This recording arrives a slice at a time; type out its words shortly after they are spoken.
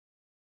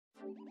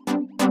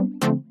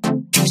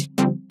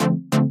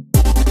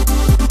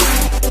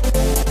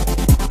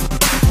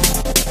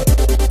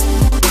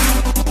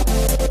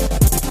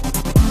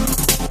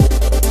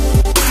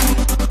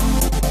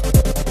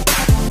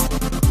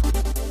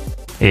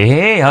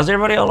Hey, how's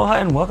everybody? Aloha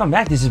and welcome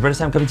back. This is Bruddah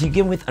Sam coming to you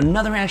again with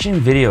another reaction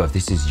video. If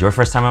this is your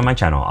first time on my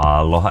channel,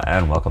 aloha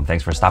and welcome.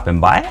 Thanks for stopping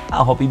by.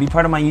 I hope you be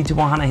part of my YouTube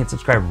ohana. Hit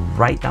subscribe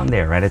right down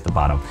there, right at the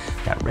bottom.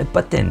 That red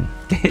button.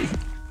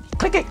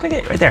 click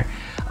it right there.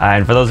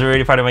 And for those who are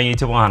already part of my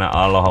YouTube ohana,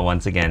 aloha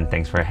once again.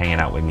 Thanks for hanging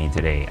out with me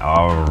today.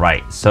 All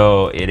right,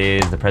 so it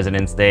is the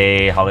President's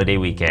Day holiday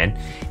weekend,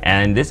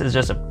 and this is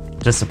just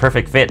a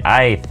perfect fit,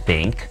 I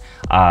think.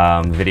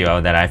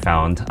 Video that I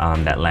found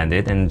that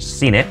landed and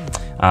seen it.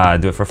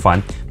 Do it for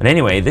fun. But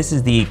anyway, this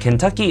is the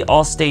Kentucky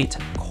All-State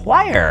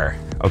Choir.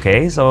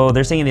 Okay, so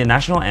they're singing the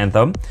national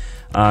anthem.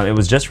 It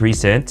was just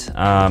recent.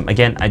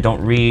 Again, I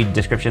don't read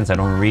descriptions, I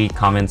don't read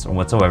comments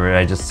whatsoever.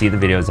 I just see the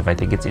videos. If I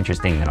think it's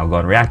interesting, then I'll go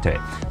and react to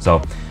it.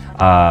 So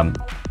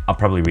I'll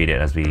probably read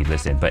it as we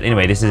listen. But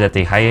anyway, this is at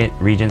the Hyatt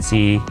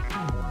Regency,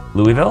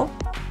 Louisville,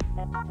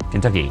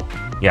 Kentucky.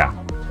 Yeah.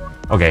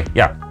 Okay,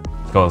 yeah.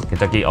 Let's go,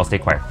 Kentucky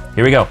All-State Choir.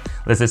 Here we go.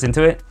 Let's listen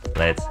to it.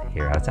 Let's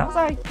hear how it sounds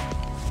like.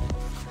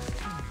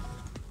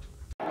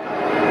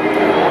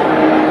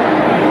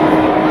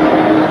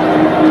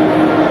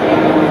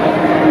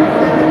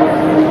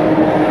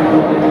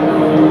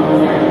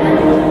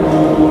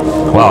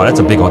 Wow, that's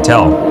a big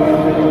hotel.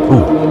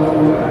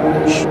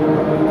 Ooh. Shh.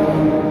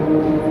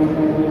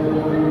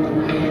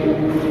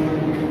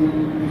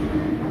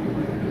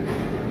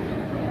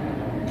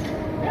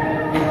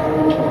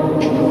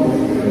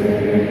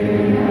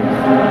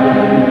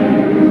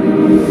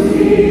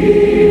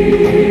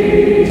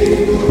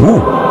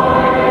 Ooh.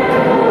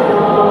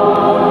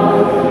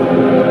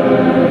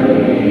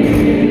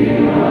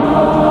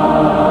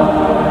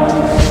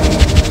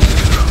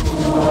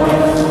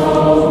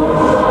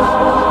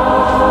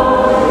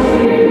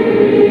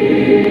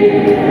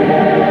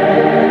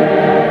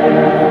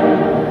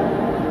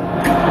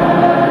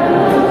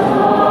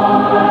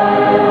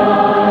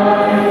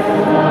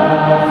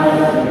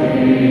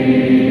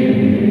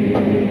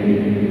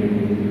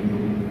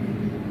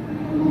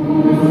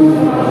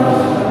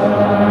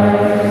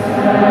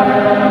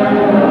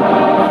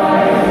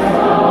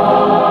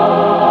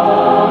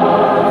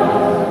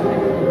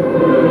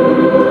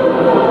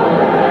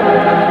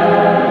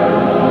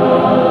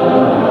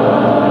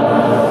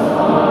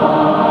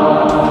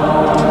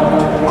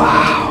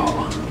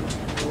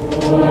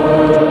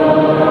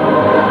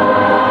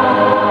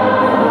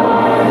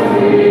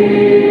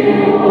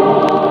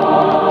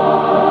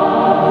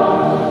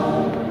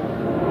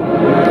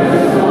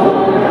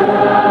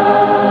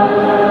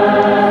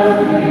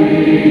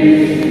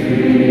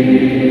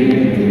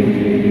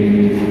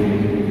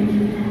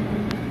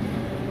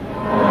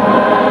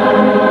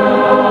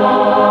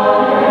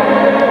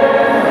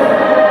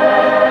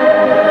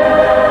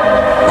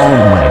 Oh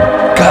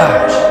my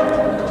gosh.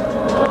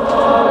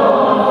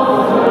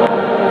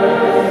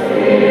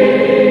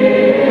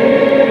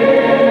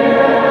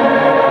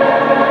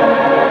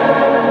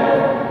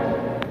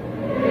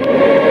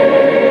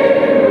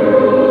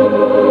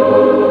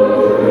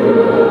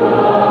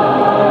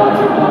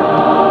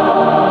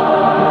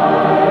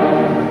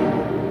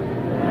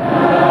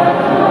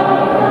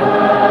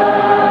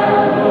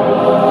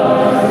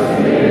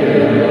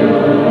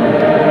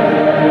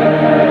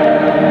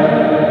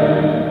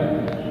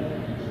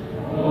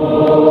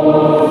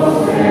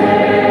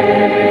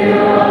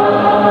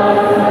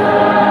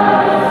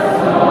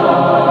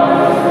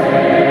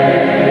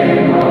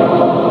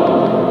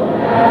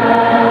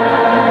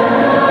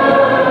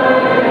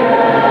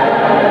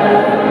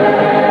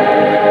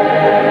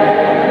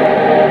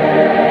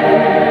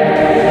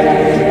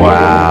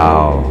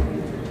 Wow.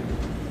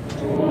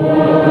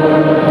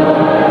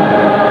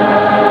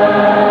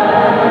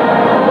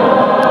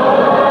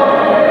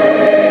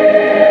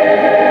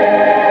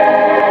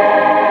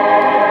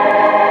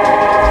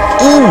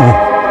 Ooh.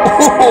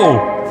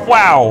 Oh,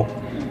 wow.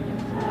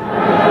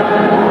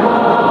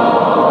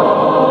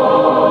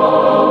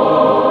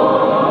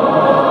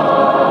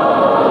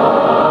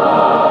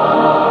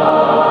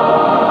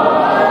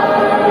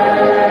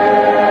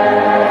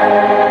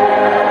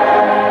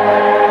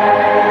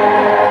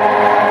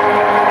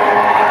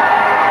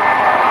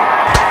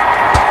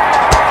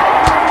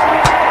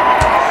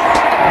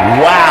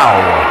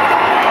 Wow!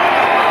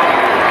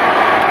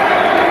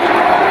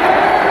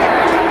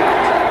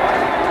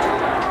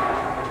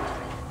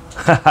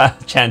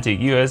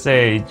 Chanting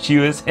USA,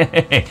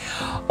 USA.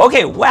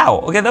 Okay,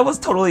 wow. Okay, that was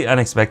totally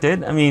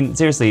unexpected. I mean,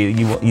 seriously,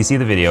 you see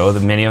the video.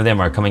 Many of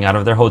them are coming out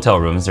of their hotel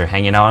rooms. They're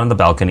hanging out on the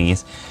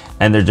balconies,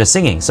 and they're just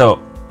singing.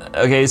 So,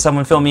 okay,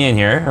 someone fill me in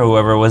here,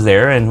 whoever was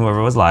there and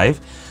whoever was live.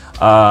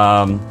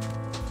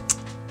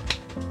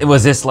 It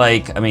was this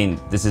like, I mean,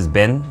 this is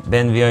Ben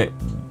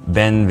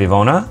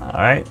Vivona.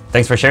 All right,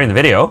 thanks for sharing the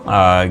video.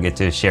 Get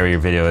to share your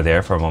video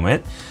there for a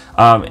moment.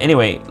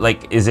 Anyway,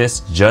 like, is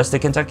this just the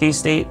Kentucky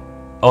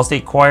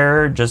All-State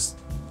Choir, just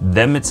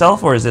them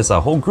itself, or is this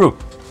a whole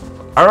group?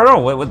 I don't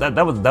know.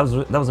 That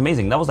was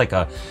amazing. That was like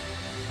a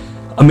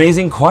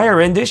amazing choir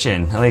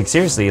rendition. Like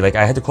seriously, like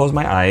I had to close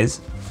my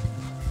eyes,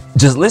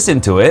 just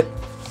listen to it,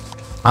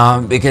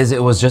 because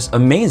it was just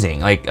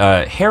amazing, like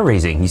hair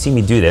raising. You see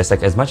me do this,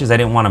 like as much as I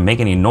didn't want to make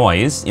any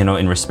noise, you know,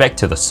 in respect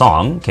to the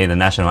song, okay, the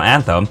national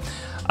anthem.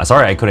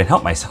 Sorry, I couldn't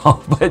help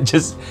myself, but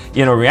just,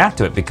 you know, react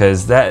to it,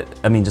 because that,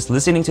 I mean, just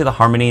listening to the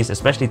harmonies,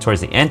 especially towards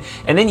the end,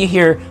 and then you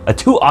hear a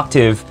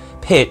 2-octave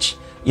pitch,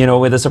 you know,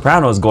 with the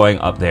sopranos going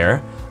up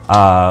there.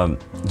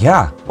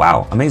 Yeah,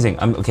 wow, amazing.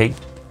 Okay,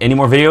 any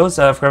more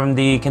videos from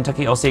the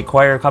Kentucky All-State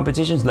Choir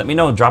competitions? Let me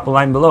know, drop a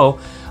line below.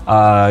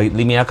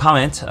 Leave me a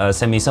comment,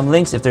 send me some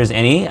links if there's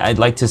any. I'd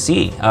like to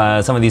see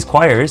some of these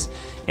choirs,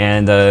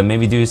 and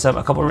maybe do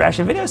a couple of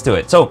reaction videos to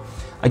it. So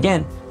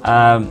again,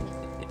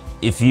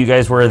 if you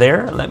guys were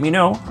there, let me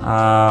know,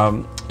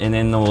 and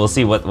then we'll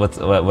see what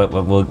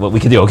we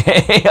can do.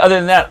 Okay. Other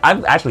than that,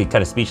 I'm actually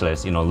kind of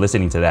speechless, you know,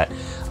 listening to that,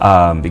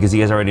 because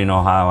you guys already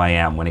know how I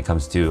am when it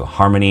comes to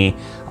harmony,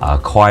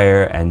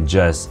 choir, and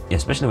just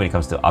especially when it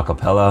comes to a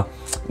cappella.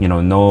 You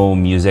know, no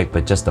music,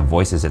 but just the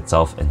voices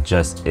itself, and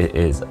just it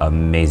is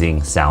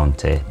amazing sound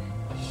to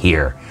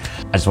hear.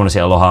 I just want to say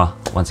aloha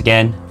once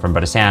again from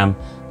Bruddah Sam.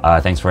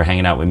 Thanks for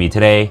hanging out with me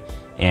today.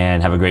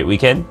 And have a great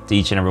weekend to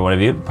each and every one of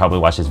you. Probably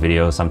watch this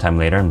video sometime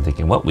later. I'm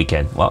thinking, what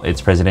weekend? Well,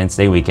 it's President's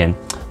Day weekend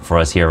for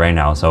us here right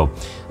now. So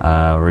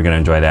we're gonna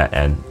enjoy that.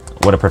 And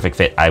what a perfect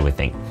fit, I would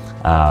think,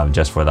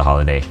 just for the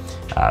holiday.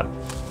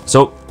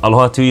 So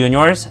aloha to you and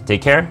yours.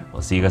 Take care.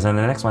 We'll see you guys on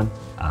the next one.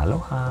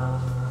 Aloha.